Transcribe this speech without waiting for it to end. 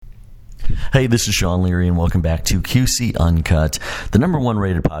Hey, this is Sean Leary, and welcome back to QC Uncut, the number one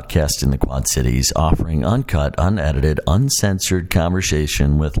rated podcast in the Quad Cities, offering uncut, unedited, uncensored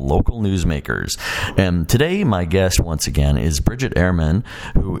conversation with local newsmakers. And today, my guest, once again, is Bridget Ehrman,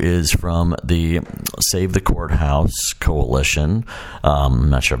 who is from the Save the Courthouse Coalition. I'm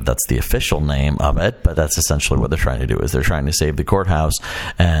not sure if that's the official name of it, but that's essentially what they're trying to do, is they're trying to save the courthouse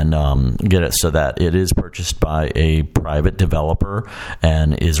and get it so that it is purchased by a private developer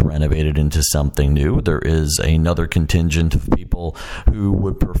and is renovated into something new. There is another contingent of people who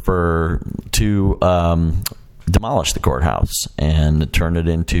would prefer to demolish the courthouse and turn it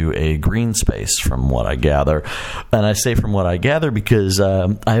into a green space, from what I gather. And I say from what I gather because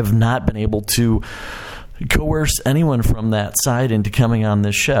I have not been able to coerce anyone from that side into coming on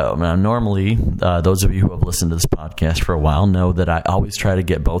this show. Now, normally, those of you who have listened to this podcast for a while know that I always try to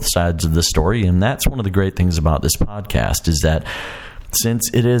get both sides of the story, and that's one of the great things about this podcast, is that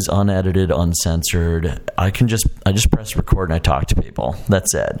since it is unedited, uncensored, I just press record and I talk to people.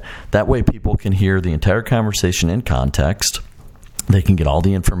 That's it. That way people can hear the entire conversation in context. They can get all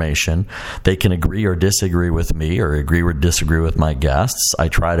the information. They can agree or disagree with me, or agree or disagree with my guests. I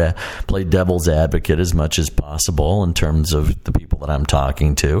try to play devil's advocate as much as possible in terms of the people that I'm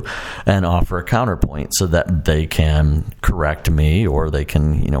talking to, and offer a counterpoint so that they can correct me, or they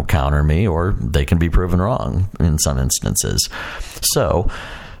can, counter me, or they can be proven wrong in some instances. So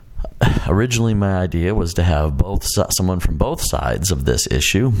originally, my idea was to have someone from both sides of this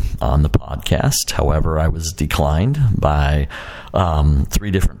issue on the podcast. However, I was declined by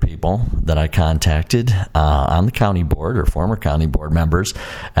 3 different people that I contacted on the county board, or former county board members,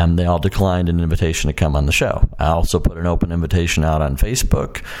 and they all declined an invitation to come on the show. I also put an open invitation out on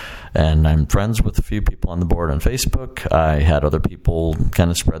Facebook, and I'm friends with a few people on the board on Facebook. I had other people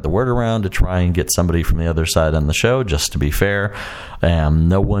kind of spread the word around to try and get somebody from the other side on the show, just to be fair.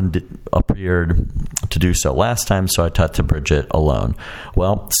 No one appeared to do so last time, so I talked to Bridget alone.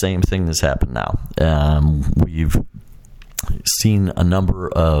 Well, same thing has happened now. We've seen a number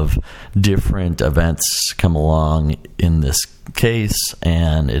of different events come along in this case,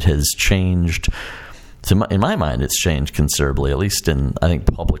 and it has changed. In my mind, it's changed considerably, at least in, I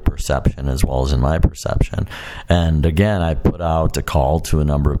think, public perception as well as in my perception. And again, I put out a call to a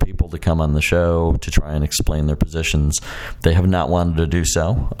number of people to come on the show to try and explain their positions. They have not wanted to do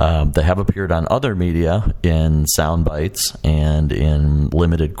so. They have appeared on other media in sound bites and in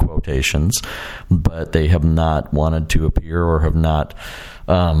limited quotations, but they have not wanted to appear, or have not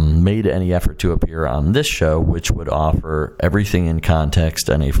made any effort to appear on this show, which would offer everything in context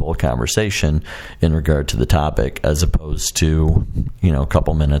and a full conversation in regard to the topic, as opposed to, a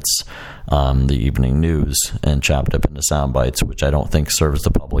couple minutes on the evening news and chopped up into sound bites, which I don't think serves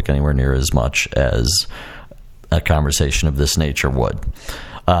the public anywhere near as much as a conversation of this nature would.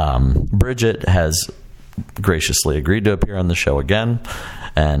 Bridget has graciously agreed to appear on the show again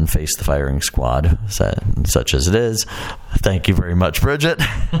and face the firing squad, such as it is. Thank you very much, Bridget.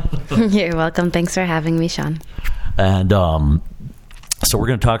 You're welcome. Thanks for having me, Sean. And so we're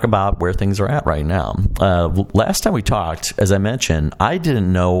going to talk about where things are at right now. Last time we talked, as I mentioned, I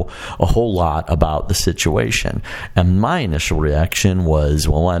didn't know a whole lot about the situation. And my initial reaction was,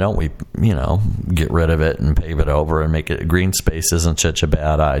 well, why don't we, get rid of it and pave it over and make it a green space? Isn't such a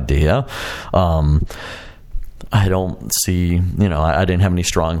bad idea. I don't see, I didn't have any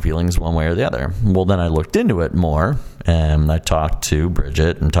strong feelings one way or the other. Well, then I looked into it more, and I talked to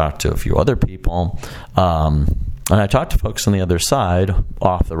Bridget and talked to a few other people. And I talked to folks on the other side,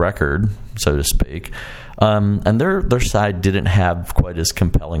 off the record, so to speak. And their side didn't have quite as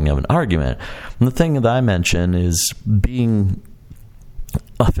compelling of an argument. And the thing that I mentioned is being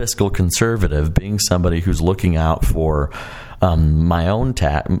a fiscal conservative, being somebody who's looking out for my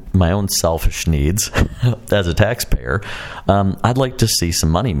own selfish needs as a taxpayer. I'd like to see some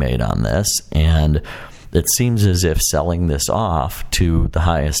money made on this, and it seems as if selling this off to the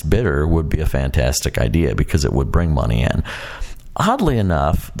highest bidder would be a fantastic idea, because it would bring money in. Oddly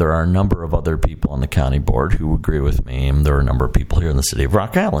enough, there are a number of other people on the county board who agree with me, and there are a number of people here in the city of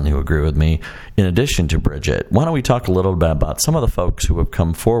Rock Island who agree with me, in addition to Bridget. Why don't we talk a little bit about some of the folks who have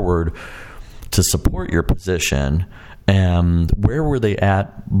come forward to support your position, and where were they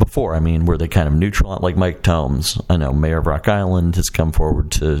at before? I mean, were they kind of neutral? Like Mike Tomes, I know Mayor of Rock Island, has come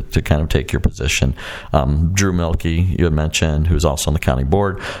forward to kind of take your position. Drew Milkey, you had mentioned, who's also on the county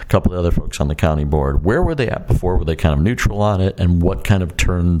board. A couple of other folks on the county board. Where were they at before? Were they kind of neutral on it? And what kind of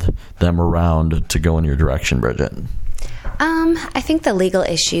turned them around to go in your direction, Bridget? I think the legal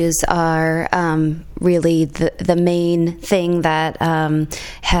issues are really the main thing that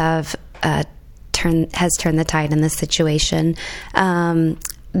has turned the tide in this situation.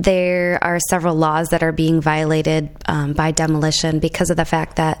 there are several laws that are being violated by demolition because of the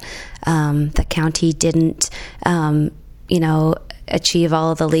fact that the county didn't, achieve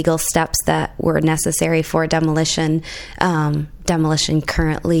all of the legal steps that were necessary for demolition. Demolition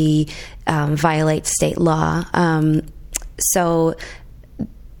currently violates state law. So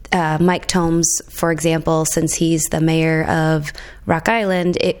Mike Tomes, for example, since he's the mayor of Rock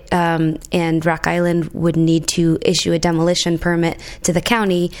Island, and Rock Island would need to issue a demolition permit to the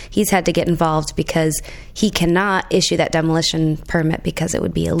county, he's had to get involved because he cannot issue that demolition permit because it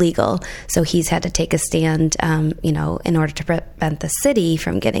would be illegal. So he's had to take a stand, in order to prevent the city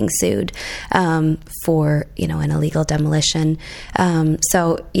from getting sued for, an illegal demolition.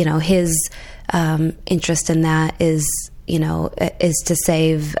 So his interest in that is to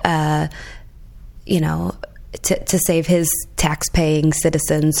save, to save his tax-paying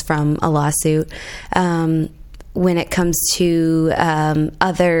citizens from a lawsuit. When it comes to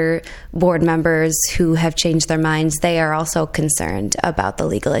other board members who have changed their minds, they are also concerned about the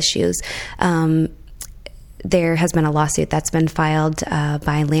legal issues. There has been a lawsuit that's been filed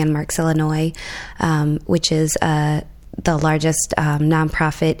by Landmarks Illinois, which is the largest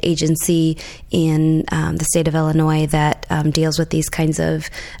nonprofit agency in the state of Illinois that deals with these kinds of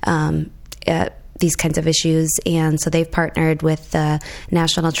issues. And so they've partnered with the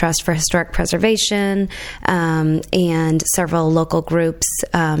National Trust for Historic Preservation and several local groups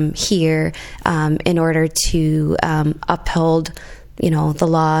here in order to uphold, the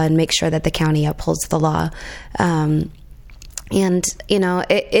law and make sure that the county upholds the law. It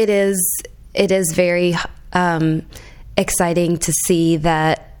is very exciting to see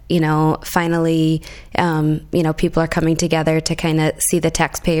that finally people are coming together to kind of see the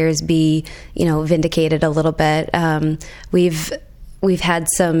taxpayers be vindicated a little bit. We've had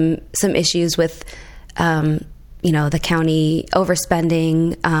some issues with the county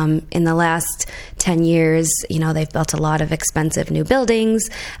overspending in the last 10 years. They've built a lot of expensive new buildings,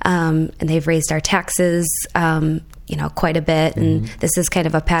 and they've raised our taxes quite a bit, and this is kind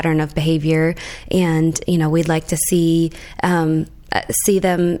of a pattern of behavior. And we'd like to see them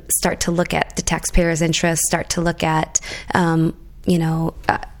start to look at the taxpayers' interests, start to look at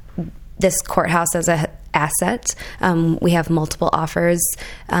this courthouse as a asset. We have multiple offers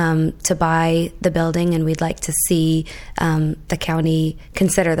to buy the building, and we'd like to see the county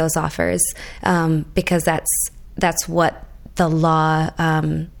consider those offers because that's what the law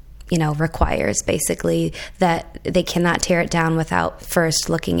requires, basically, that they cannot tear it down without first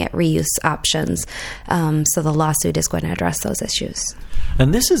looking at reuse options. So the lawsuit is going to address those issues.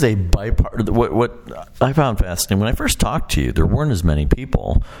 And this is a bipartisan. What I found fascinating when I first talked to you, there weren't as many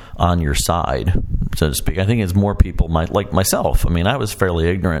people on your side, so to speak. I think it's more people like myself. I mean, I was fairly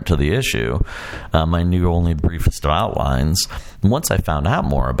ignorant to the issue. I knew only the briefest of outlines. And once I found out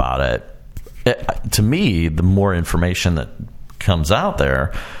more about it, to me, the more information that comes out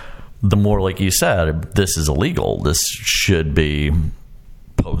there, the more, like you said, this is illegal. This should be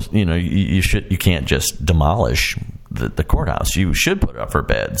you can't just demolish the courthouse. You should put it up for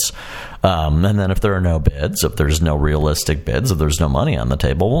bids. And then if there are no bids, if there's no realistic bids, if there's no money on the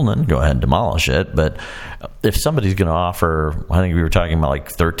table, well, then go ahead and demolish it. But if somebody's going to offer, I think we were talking about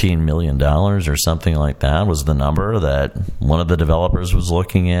like $13 million or something like that was the number that one of the developers was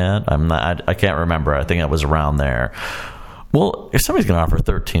looking at. I can't remember. I think it was around there. Well, if somebody's going to offer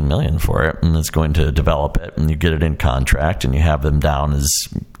 $13 million for it and it's going to develop it and you get it in contract and you have them down as,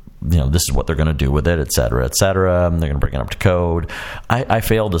 this is what they're going to do with it, et cetera, and they're going to bring it up to code. I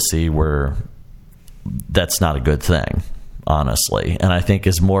fail to see where that's not a good thing, honestly. And I think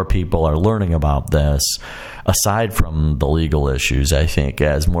as more people are learning about this, aside from the legal issues, I think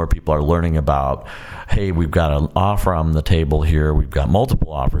as more people are learning about, hey, we've got an offer on the table here, we've got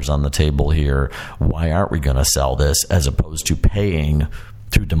multiple offers on the table here, why aren't we going to sell this as opposed to paying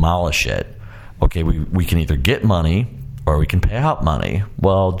to demolish it? Okay, we can either get money or we can pay out money.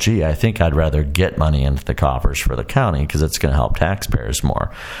 Well, gee, I think I'd rather get money into the coffers for the county because it's going to help taxpayers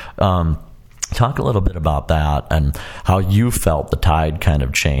more. Talk a little bit about that and how you felt the tide kind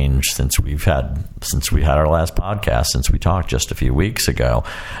of changed since we had our last podcast, since we talked just a few weeks ago.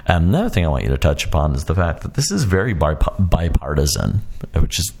 And another thing I want you to touch upon is the fact that this is very bipartisan,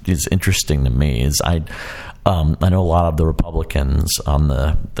 which is interesting to me. I know a lot of the Republicans on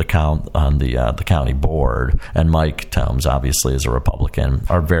the county board, and Mike Tomes obviously is a Republican,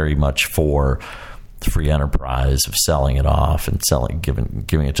 are very much for free enterprise of selling it off and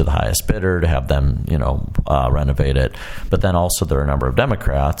giving it to the highest bidder to have them renovate it. But then also there are a number of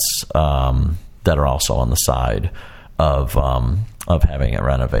Democrats that are also on the side of having it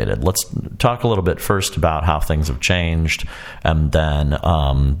renovated. Let's talk a little bit first about how things have changed, and then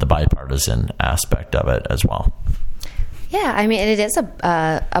the bipartisan aspect of it as well. Yeah, I mean, it is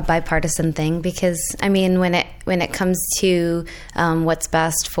a bipartisan thing because, I mean, when it comes to what's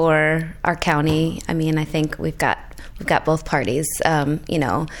best for our county, I mean, I think we've got both parties.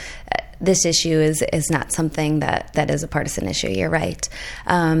 This issue is not something that is a partisan issue. You're right.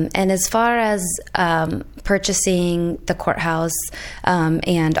 And as far as purchasing the courthouse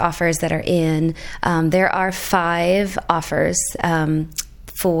and offers that are in, there are 5 offers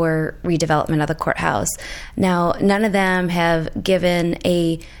for redevelopment of the courthouse. Now, none of them have given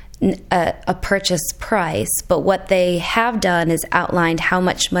a purchase price, but what they have done is outlined how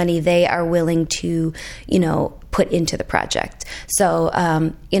much money they are willing to, put into the project. So,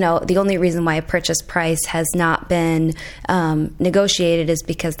 the only reason why a purchase price has not been negotiated is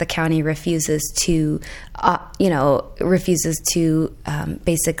because the county refuses to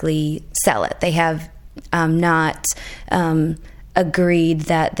basically sell it. They have not agreed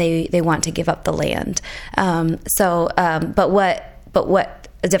that they want to give up the land. But what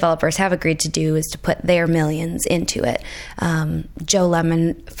developers have agreed to do is to put their millions into it. Joe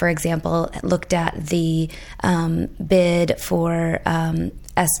Lemon, for example, looked at the bid for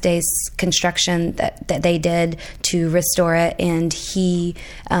Estes construction that they did to restore it, and he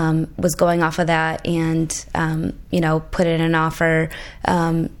was going off of that and put in an offer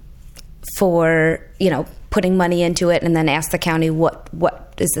for putting money into it, and then asked the county what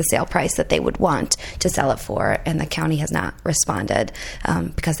is the sale price that they would want to sell it for, and the county has not responded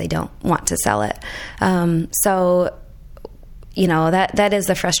because they don't want to sell it. So that is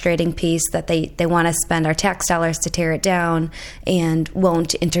the frustrating piece, that they want to spend our tax dollars to tear it down and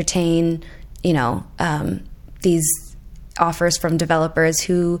won't entertain these offers from developers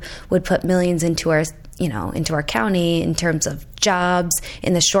who would put millions into our county in terms of jobs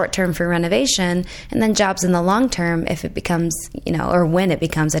in the short term for renovation, and then jobs in the long term if it becomes, or when it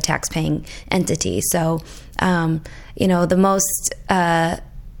becomes a tax-paying entity. So, the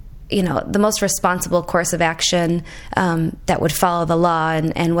most responsible course of action that would follow the law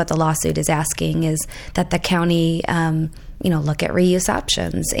and what the lawsuit is asking is that the county look at reuse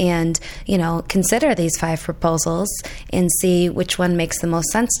options and, consider these 5 proposals and see which one makes the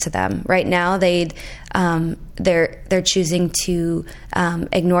most sense to them. Right now, they're choosing to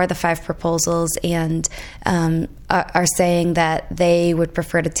ignore the 5 proposals and are saying that they would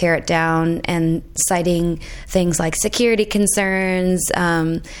prefer to tear it down, and citing things like security concerns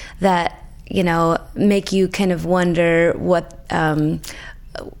that make you kind of wonder what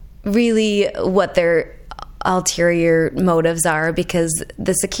their ulterior motives are, because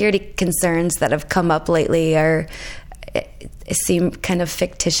the security concerns that have come up lately seem kind of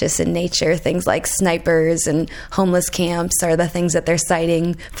fictitious in nature. Things like snipers and homeless camps are the things that they're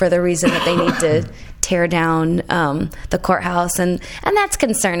citing for the reason that they need to tear down the courthouse, and that's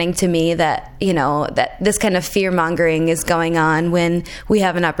concerning to me that that this kind of fear mongering is going on when we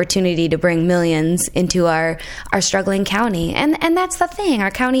have an opportunity to bring millions into our struggling county, and that's the thing.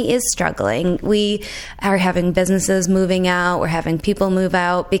 Our county is struggling. We are having businesses moving out. We're having people move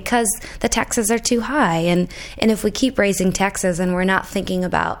out because the taxes are too high, and if we keep raising taxes and we're not thinking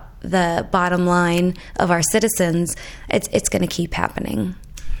about the bottom line of our citizens, it's going to keep happening.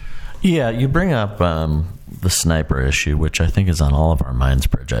 Yeah, you bring up the sniper issue, which I think is on all of our minds,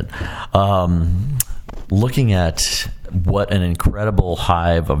 Bridget. Looking at what an incredible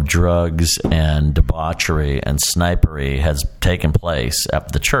hive of drugs and debauchery and snipery has taken place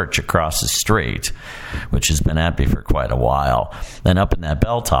at the church across the street, which has been empty for quite a while. And up in that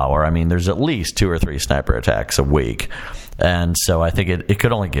bell tower, I mean, there's at least 2 or 3 sniper attacks a week. And so I think it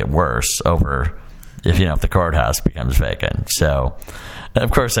could only get worse if the courthouse becomes vacant. So, of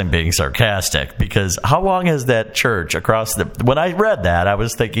course, I'm being sarcastic, because how long has that church across when I read that, I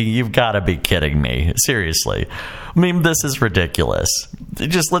was thinking, you've got to be kidding me. Seriously. I mean, this is ridiculous.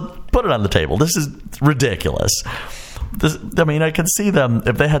 Just put it on the table. This is ridiculous. I could see them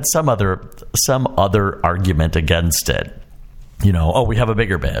if they had some other argument against it. We have a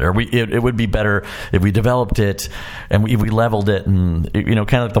bigger bid, or it would be better if we developed it and we leveled it, and kind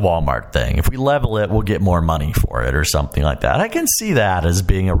of like the Walmart thing. If we level it, we'll get more money for it, or something like that. I can see that as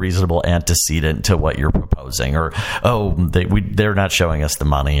being a reasonable antecedent to what you're proposing, or they're not showing us the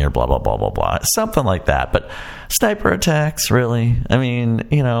money, or blah blah blah blah blah, something like that. But sniper attacks, really? I mean,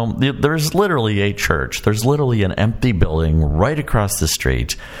 there's literally a church. There's literally an empty building right across the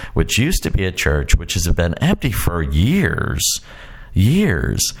street, which used to be a church, which has been empty for years,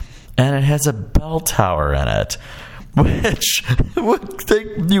 and it has a bell tower in it. which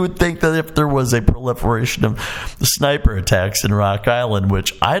you would think that if there was a proliferation of sniper attacks in Rock Island,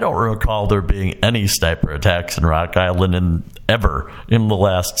 which I don't recall there being any sniper attacks in Rock Island ever in the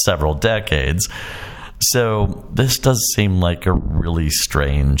last several decades. So this does seem like a really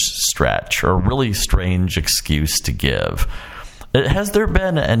strange stretch, or a really strange excuse to give. Has there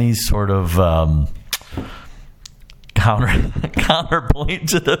been any sort of counterpoint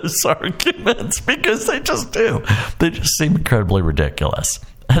to those arguments? Because they just do. They just seem incredibly ridiculous.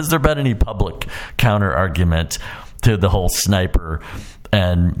 Has there been any public counter argument to the whole sniper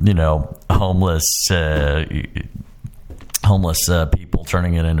and, homeless people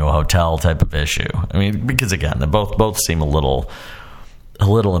turning it into a hotel type of issue? I mean, because again, they both seem a little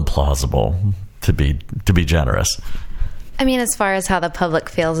implausible, to be generous. I mean, as far as how the public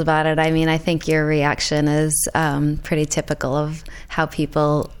feels about it, I think your reaction is pretty typical of how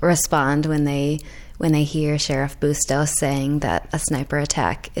people respond when they hear Sheriff Bustos saying that a sniper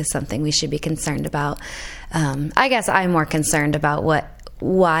attack is something we should be concerned about. I guess I'm more concerned about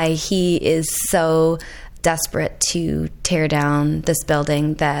why he is so desperate to tear down this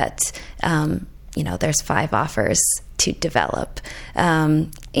building that there's 5 offers to develop.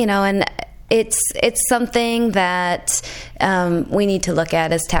 And it's something that we need to look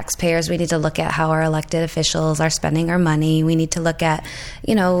at as taxpayers. We need to look at how our elected officials are spending our money. We need to look at,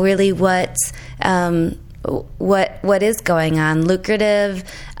 really what is going on. Lucrative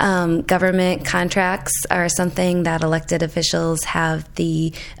government contracts are something that elected officials have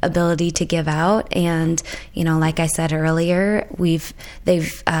the ability to give out, and like I said earlier,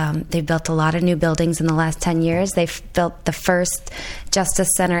 they've built a lot of new buildings in the last 10 years. They've built the first Justice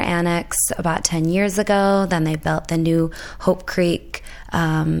Center Annex about 10 years ago. Then they built the new Hope Creek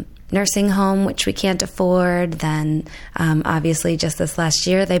nursing home, which we can't afford. Then, obviously, just this last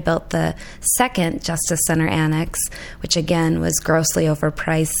year, they built the second Justice Center Annex, which again was grossly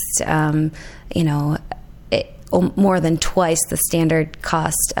overpriced. More than twice the standard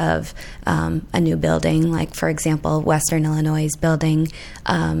cost of a new building. Like, for example, Western Illinois is building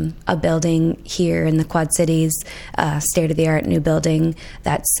a building here in the Quad Cities, state-of-the-art new building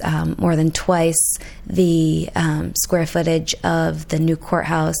that's more than twice the square footage of the new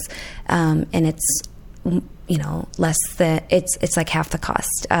courthouse, and it's less than it's like half the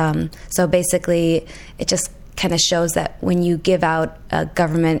cost. So basically, it just kind of shows that when you give out a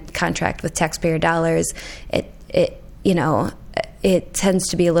government contract with taxpayer dollars, it tends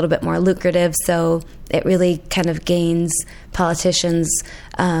to be a little bit more lucrative, so it really kind of gains politicians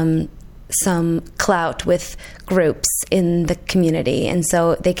some clout with groups in the community, and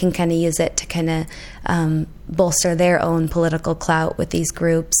so they can kind of use it to kind of bolster their own political clout with these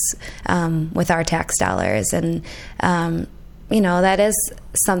groups with our tax dollars. And that is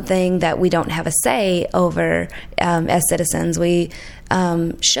something that we don't have a say over as citizens. We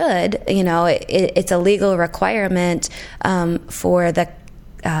should, it's a legal requirement for the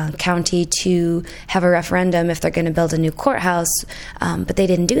county to have a referendum if they're going to build a new courthouse, but they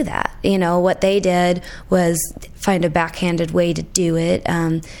didn't do that. What they did was find a backhanded way to do it.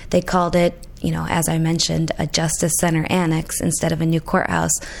 They called it, as I mentioned, a Justice Center Annex instead of a new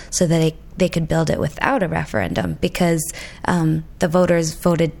courthouse, so that they could build it without a referendum, because the voters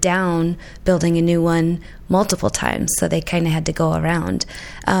voted down building a new one multiple times, so they kind of had to go around.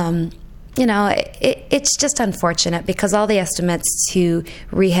 It's just unfortunate, because all the estimates to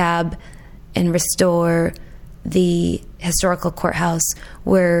rehab and restore the historical courthouse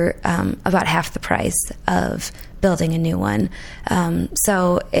were about half the price of building a new one.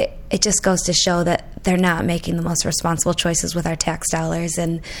 So it just goes to show that they're not making the most responsible choices with our tax dollars,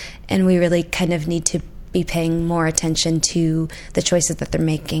 and we really kind of need to be paying more attention to the choices that they're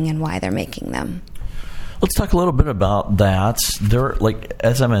making and why they're making them. Let's talk a little bit about that. There,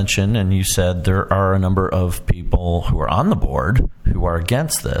 as I mentioned, and you said, there are a number of people who are on the board who are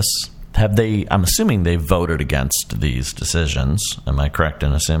against this. Have they? I'm assuming they voted against these decisions. Am I correct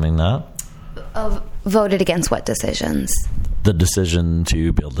in assuming that? Voted against what decisions? The decision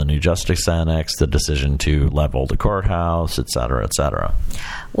to build the new Justice Annex, the decision to level the courthouse, et cetera, et cetera.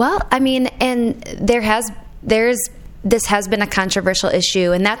 Well, and this has been a controversial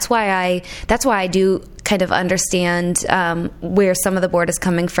issue, and that's why I do kind of understand where some of the board is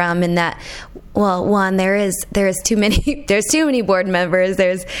coming from. In that, well, one, there is too many board members.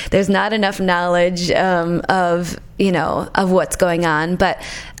 There's not enough knowledge of of what's going on. But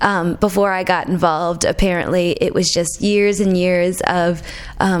before I got involved, apparently it was just years and years of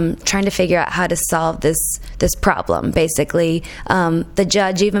trying to figure out how to solve this problem. Basically, the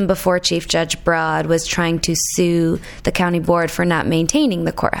judge, even before Chief Judge Broad, was trying to sue the county board for not maintaining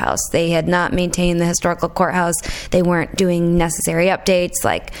the courthouse. They had not maintained the historical courthouse. They weren't doing necessary updates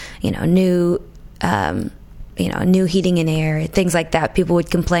like new heating and air, things like that. People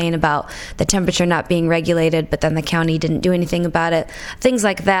would complain about the temperature not being regulated, but then the county didn't do anything about it. Things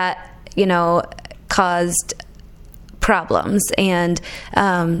like that, caused problems. And,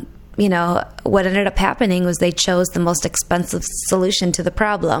 what ended up happening was they chose the most expensive solution to the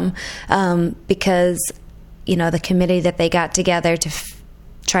problem, because, the committee that they got together to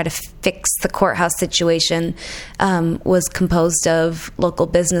try to fix the courthouse situation was composed of local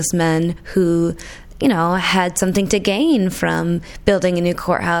businessmen who had something to gain from building a new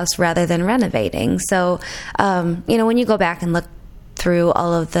courthouse rather than renovating. So, when you go back and look through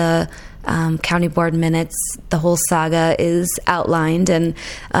all of the county board minutes, the whole saga is outlined, and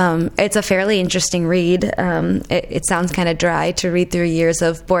it's a fairly interesting read. It sounds kind of dry to read through years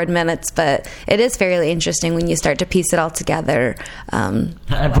of board minutes, but it is fairly interesting when you start to piece it all together. I'm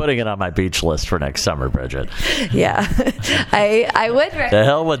putting it on my beach list for next summer, Bridget. Yeah, I would. The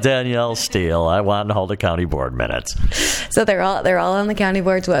hell with Danielle Steele. I want to hold a county board minutes. So they're all on the county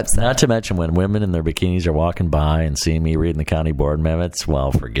board's website. Not to mention when women in their bikinis are walking by and seeing me reading the county board minutes,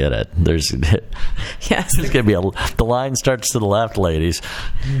 well, forget it. There's yes. There's going to be the line starts to the left, ladies.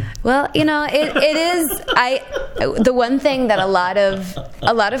 Well, it is. The one thing that a lot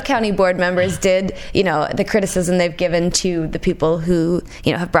of county board members did, the criticism they've given to the people who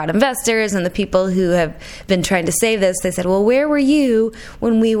have brought investors and the people who have been trying to save this, they said, well, where were you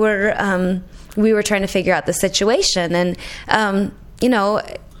when we were trying to figure out the situation? And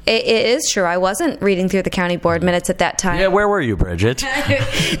it is true. I wasn't reading through the couny board minutes at that time. Yeah, where were you, Bridget?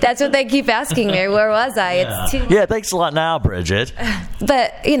 That's what they keep asking me. Where was I? Yeah. It's too. Yeah, thanks a lot now, Bridget.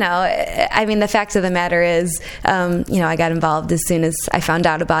 But, the fact of the matter is, I got involved as soon as I found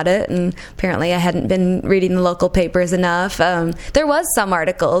out about it, and apparently I hadn't been reading the local papers enough. There was some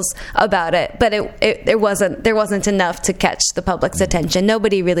articles about it, but there wasn't enough to catch the public's attention.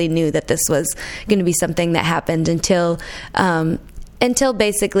 Nobody really knew that this was going to be something that happened until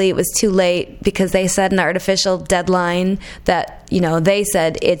basically it was too late, because they set an artificial deadline that, they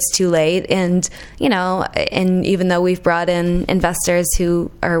said it's too late. And, and even though we've brought in investors who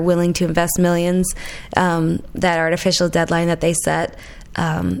are willing to invest millions, that artificial deadline that they set,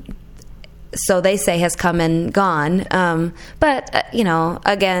 so they say, has come and gone. But,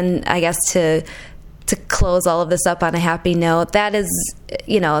 again, I guess to close all of this up on a happy note, that is,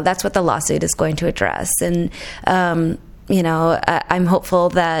 that's what the lawsuit is going to address. And, I'm hopeful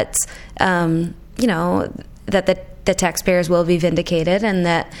that, that the taxpayers will be vindicated, and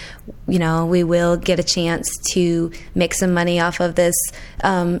that, we will get a chance to make some money off of this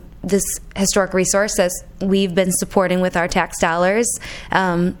historic resource that we've been supporting with our tax dollars,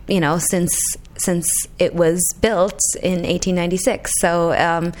 since it was built in 1896.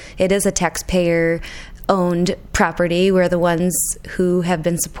 So it is a taxpayer-owned property. We're the ones who have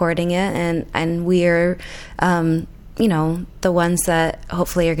been supporting it, and we're the ones that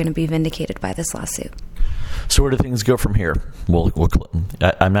hopefully are going to be vindicated by this lawsuit. So where do things go from here?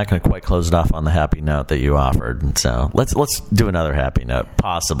 I'm not going to quite close it off on the happy note that you offered. So let's do another happy note.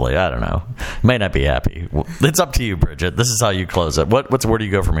 Possibly, I don't know. May not be happy. It's up to you, Bridget. This is how you close it. Where do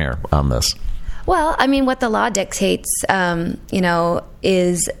you go from here on this? Well, what the law dictates,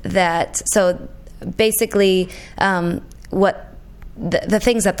 is that. So basically, what the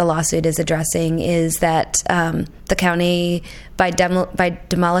things that the lawsuit is addressing is that the county, by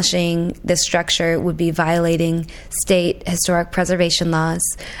demolishing this structure, would be violating state historic preservation laws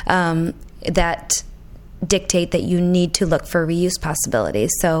that dictate that you need to look for reuse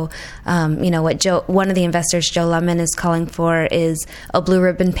possibilities. So, what one of the investors, Joe Lemon, is calling for is a blue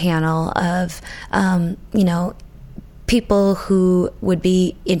ribbon panel of, people who would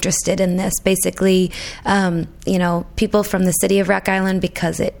be interested in this. Basically, people from the city of Rock Island,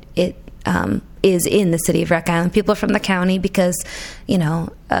 because it is in the city of Rock Island. People from the county, because,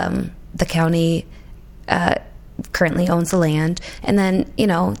 the county currently owns the land. And then,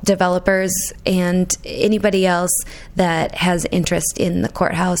 developers and anybody else that has interest in the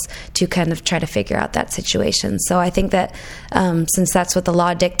courthouse to kind of try to figure out that situation. So I think that since that's what the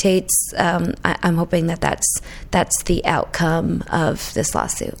law dictates, I'm hoping that that's the outcome of this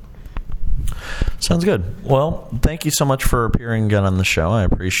lawsuit. Sounds good. Well, thank you so much for appearing again on the show. I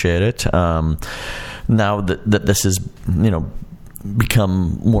appreciate it. Now that this is,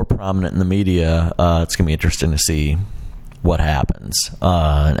 become more prominent in the media, it's going to be interesting to see what happens,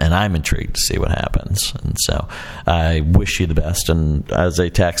 and I'm intrigued to see what happens. And so I wish you the best, and as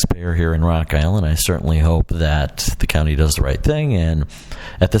a taxpayer here in Rock Island, I certainly hope that the county does the right thing. And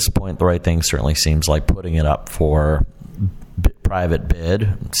at this point, the right thing certainly seems like putting it up for private bid,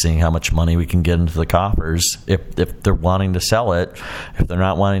 seeing how much money we can get into the coffers. If they're wanting to sell it, if they're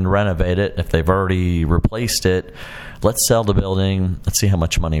not wanting to renovate it, if they've already replaced it, let's sell the building. Let's see how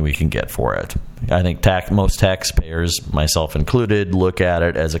much money we can get for it. I think most taxpayers, myself included, look at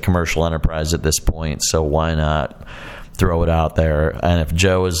it as a commercial enterprise at this point, so why not throw it out there? And if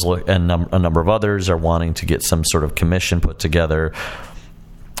Joe and a number of others are wanting to get some sort of commission put together,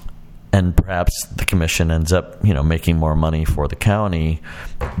 and perhaps the commission ends up, making more money for the county,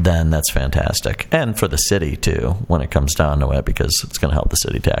 then that's fantastic. And for the city, too, when it comes down to it, because it's going to help the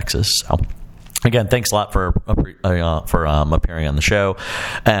city taxes. So, again, thanks a lot for appearing on the show.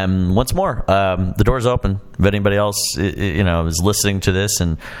 And once more, the door's open. If anybody else, is listening to this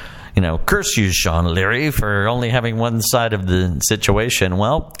and, curse you, Sean Leary, for only having one side of the situation.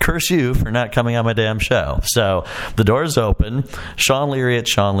 Well, curse you for not coming on my damn show. So the door's open. Sean Leary at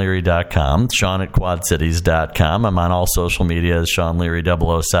SeanLeary.com. Sean at QuadCities.com. I'm on all social media as Sean Leary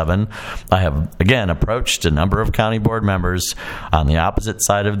 007. I have, again, approached a number of county board members on the opposite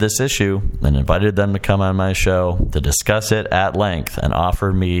side of this issue and invited them to come on my show to discuss it at length and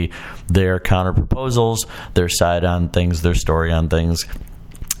offer me their counter proposals, their side on things, their story on things,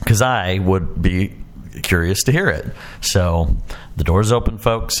 because I would be curious to hear it. So the door's open,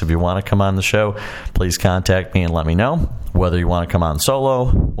 folks. If you want to come on the show, please contact me and let me know whether you want to come on solo,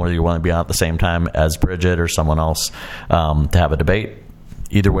 whether you want to be on at the same time as Bridget or someone else to have a debate.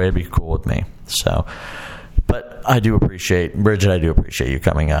 Either way, it'd be cool with me. So, but I do appreciate, Bridget, you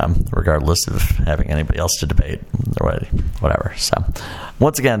coming on, regardless of having anybody else to debate or whatever. So,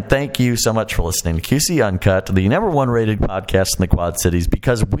 once again, thank you so much for listening to QC Uncut, the number one rated podcast in the Quad Cities,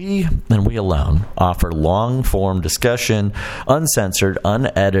 because we, and we alone, offer long-form discussion, uncensored,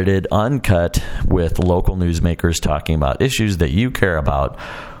 unedited, uncut, with local newsmakers talking about issues that you care about.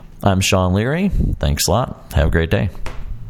 I'm Sean Leary. Thanks a lot. Have a great day.